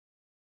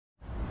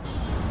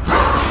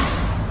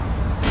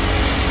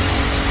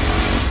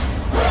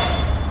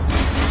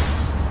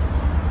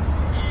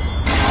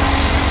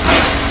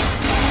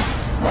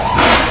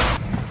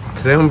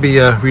Today I'm going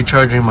to be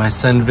recharging my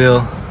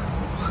Senville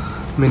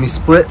mini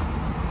split.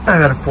 I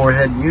got a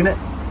 4-head unit,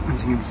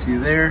 as you can see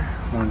there.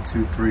 1,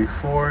 2, 3,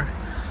 4.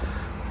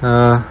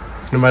 No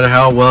matter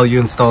how well you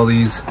install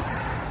these,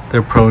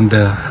 they're prone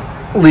to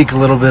leak a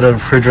little bit of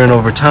refrigerant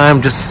over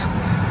time. Just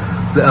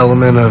the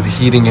element of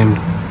heating and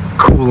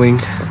cooling.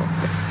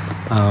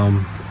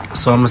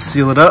 So I'm going to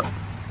seal it up.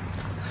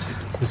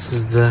 This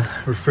is the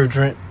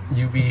refrigerant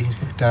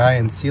UV dye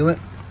and sealant.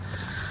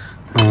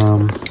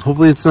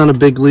 Hopefully it's not a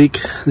big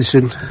leak. This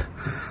should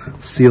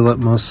seal up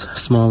most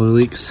smaller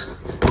leaks.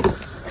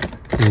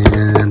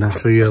 And I'll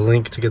show you a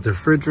link to get the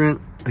refrigerant,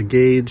 a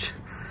gauge,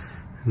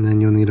 and then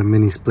you'll need a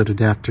mini split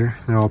adapter.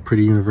 They're all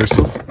pretty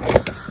universal.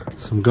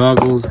 Some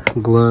goggles,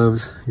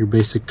 gloves, your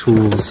basic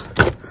tools,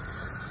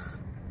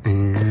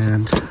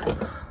 and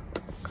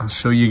I'll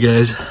show you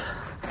guys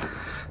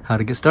how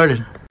to get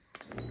started.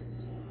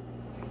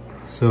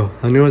 So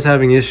I knew I was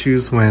having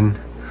issues when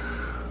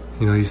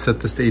you set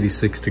this to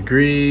 86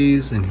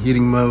 degrees in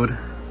heating mode,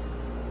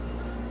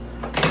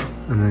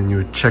 and then you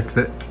would check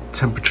the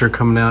temperature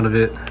coming out of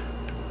it,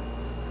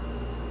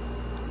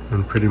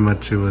 and pretty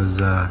much it was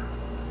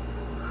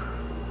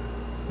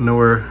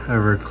nowhere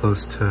ever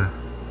close to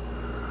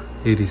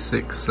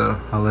 86. So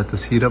I'll let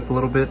this heat up a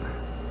little bit.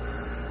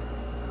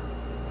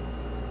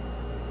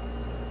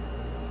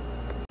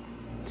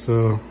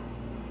 So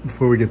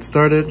before we get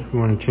started, we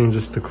want to change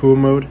this to cool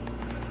mode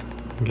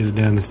and get it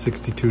down to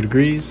 62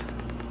 degrees.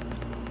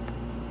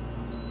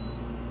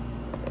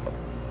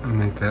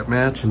 Make that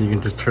match, and you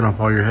can just turn off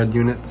all your head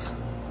units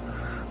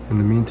in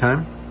the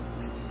meantime,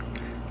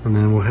 and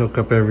then we'll hook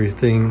up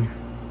everything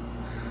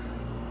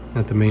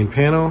at the main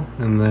panel,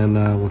 and then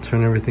we'll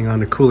turn everything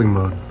on to cooling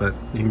mode. But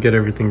you can get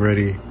everything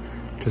ready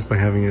just by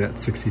having it at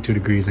 62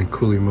 degrees in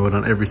cooling mode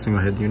on every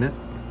single head unit.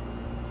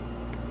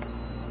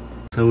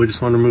 So we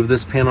just want to remove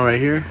this panel right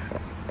here,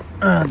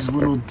 just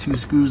little 2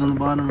 screws on the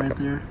bottom right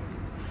there,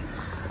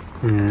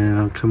 and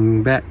I'll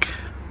come back.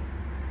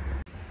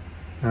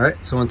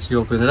 Alright, so once you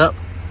open it up,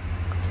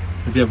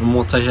 if you have a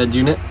multi-head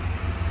unit,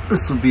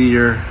 this will be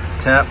your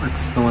tap.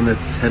 It's the one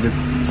that's headed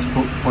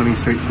pointing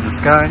straight to the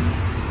sky,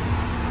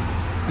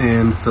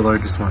 and it's the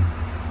largest one.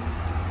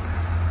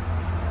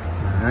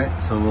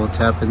 Alright, so we'll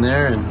tap in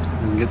there and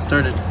we can get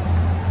started.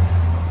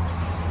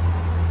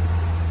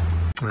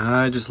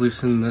 I just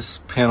loosened this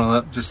panel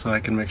up just so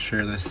I can make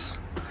sure this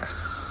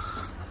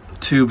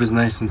tube is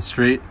nice and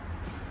straight.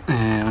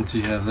 And once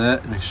you have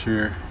that, make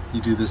sure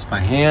you do this by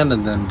hand,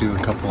 and then do a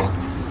couple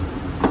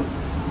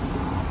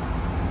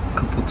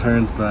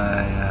turns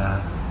by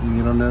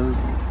needle nose,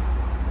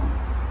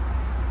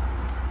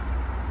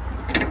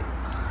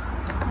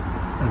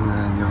 and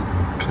then you'll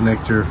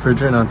connect your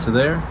refrigerant onto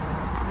there.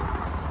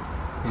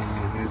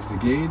 And here's the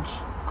gauge.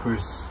 Of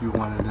course, you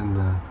want it in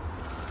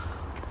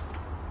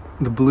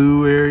the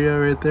blue area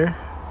right there,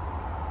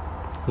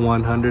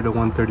 100 to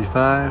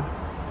 135.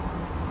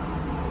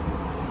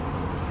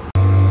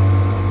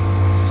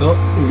 So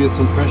you get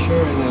some pressure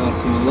right now.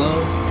 It's in the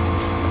low,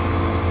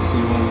 so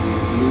you want it in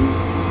the blue.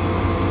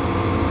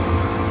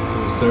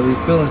 Start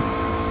refilling.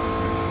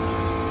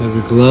 Have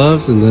your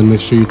gloves, and then make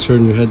sure you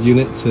turn your head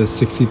unit to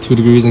 62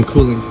 degrees and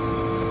cooling.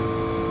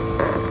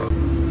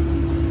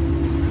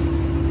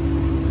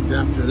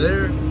 Adapter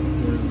there.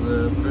 There's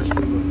the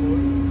pressure before.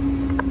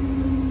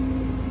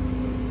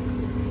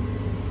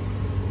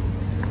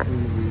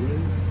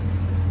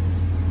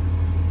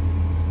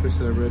 Let's push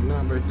that red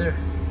knob right there.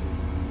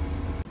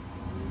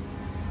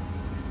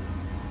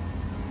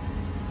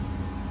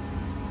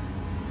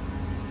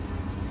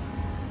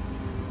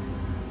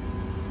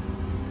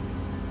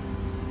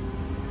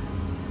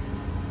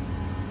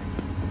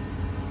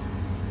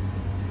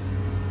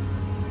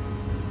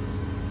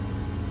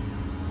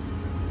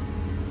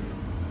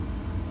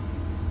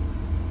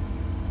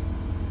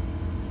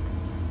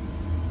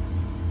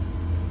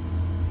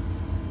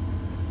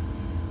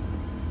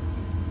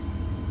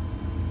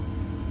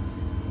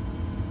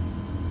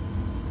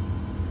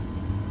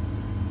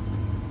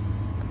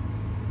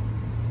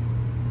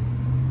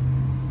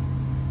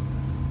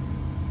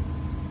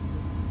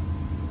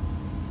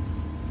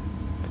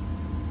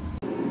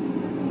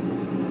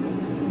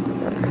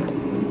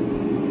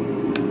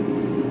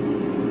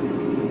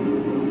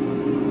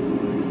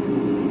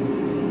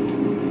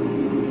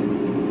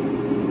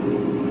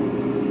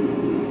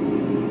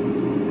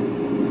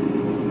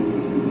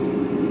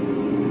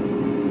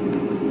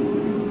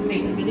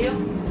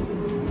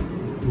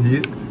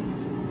 Yeah.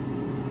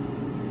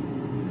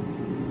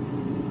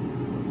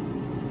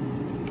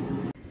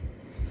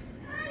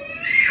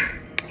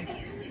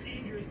 Extremely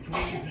dangerous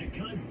toys that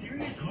cause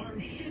serious harm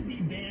should be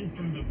banned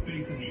from the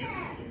face of the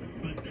earth.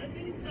 But that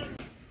didn't stop.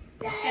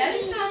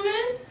 Daddy's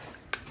coming.